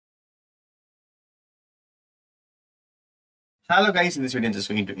Hello guys, in this video I'm just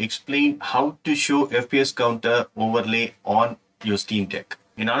going to explain how to show FPS counter overlay on your Steam Deck.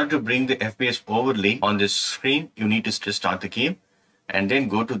 In order to bring the FPS overlay on this screen, you need to start the game and then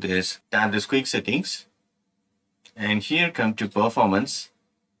go to this, tap this quick settings, and here come to performance.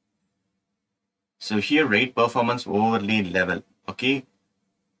 So here rate performance overlay level. Okay,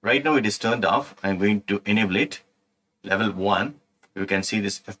 right now it is turned off. I'm going to enable it. Level 1, you can see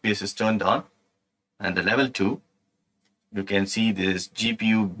this FPS is turned on, and the level 2, you can see this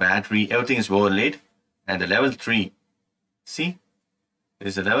GPU, battery, everything is overlaid. And the level 3, see, this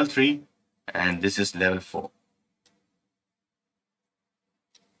is the level 3 and this is level 4.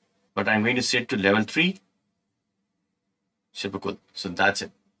 But I'm going to set to level 3. Super cool. So that's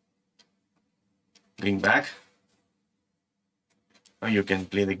it. Going back, now you can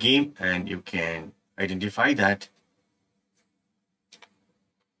play the game and you can identify that.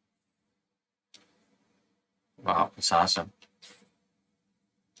 Wow, it's awesome.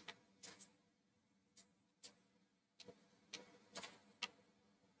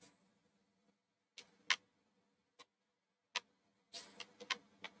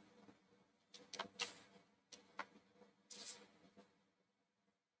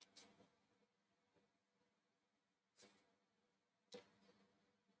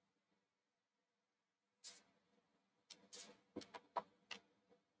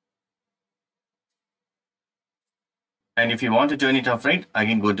 And if you want to turn it off, right, I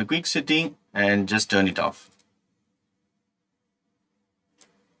can go to quick setting and just turn it off.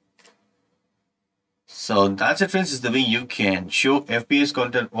 So that's it, friends. Is the way you can show FPS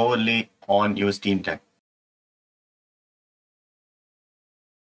content overlay on your Steam Deck.